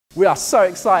We are so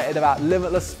excited about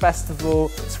Limitless Festival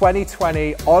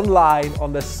 2020 online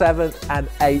on the 7th and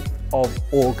 8th of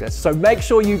August. So make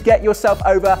sure you get yourself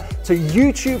over to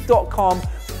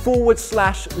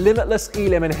youtube.com/Limitless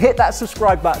Elim and hit that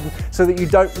subscribe button so that you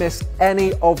don't miss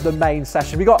any of the main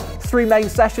sessions. We've got 3 main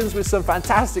sessions with some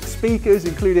fantastic speakers,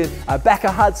 including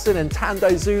Becca Hudson and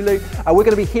Tando Zulu. We're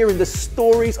going to be hearing the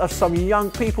stories of some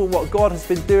young people, what God has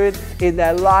been doing in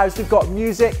their lives. We've got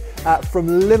music from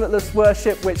Limitless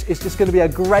Worship, which is just going to be a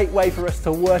great way for us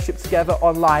to worship together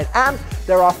online. And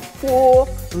there are 4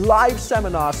 live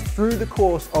seminars through the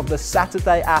course of the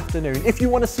Saturday afternoon. If you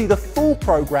want to see the full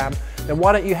program, then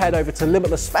why don't you head over to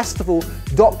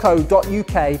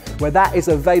limitlessfestival.co.uk, where that is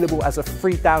available as a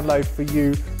free download for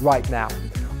you right now.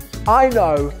 I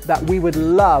know that we would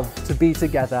love to be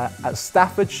together at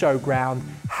Stafford Showground,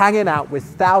 hanging out with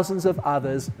thousands of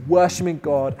others, worshiping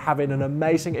God, having an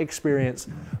amazing experience,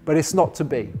 but it's not to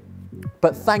be.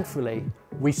 But thankfully,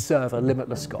 we serve a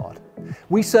limitless God.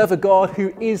 We serve a God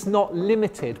who is not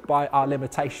limited by our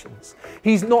limitations.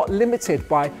 He's not limited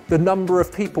by the number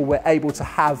of people we're able to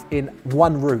have in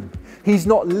one room. He's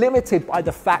not limited by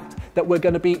the fact that we're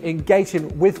going to be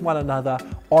engaging with one another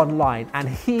online. And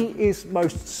he is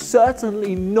most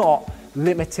certainly not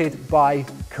limited by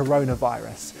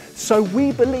coronavirus. So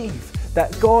we believe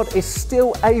that God is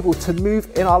still able to move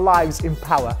in our lives in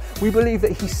power. We believe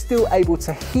that he's still able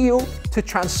to heal, to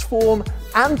transform,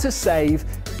 and to save,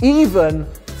 even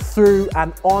through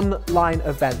an online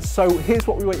event. So here's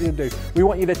what we want you to do. We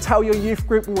want you to tell your youth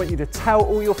group, we want you to tell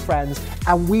all your friends,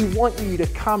 and we want you to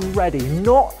come ready,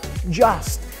 not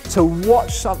just to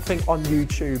watch something on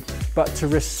YouTube, but to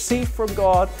receive from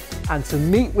God and to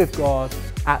meet with God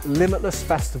at Limitless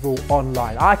Festival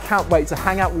online. I can't wait to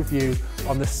hang out with you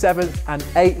on the 7th and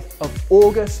 8th of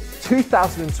August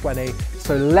 2020.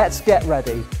 So let's get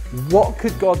ready. What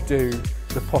could God do?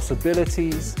 The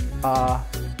possibilities are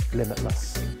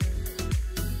limitless.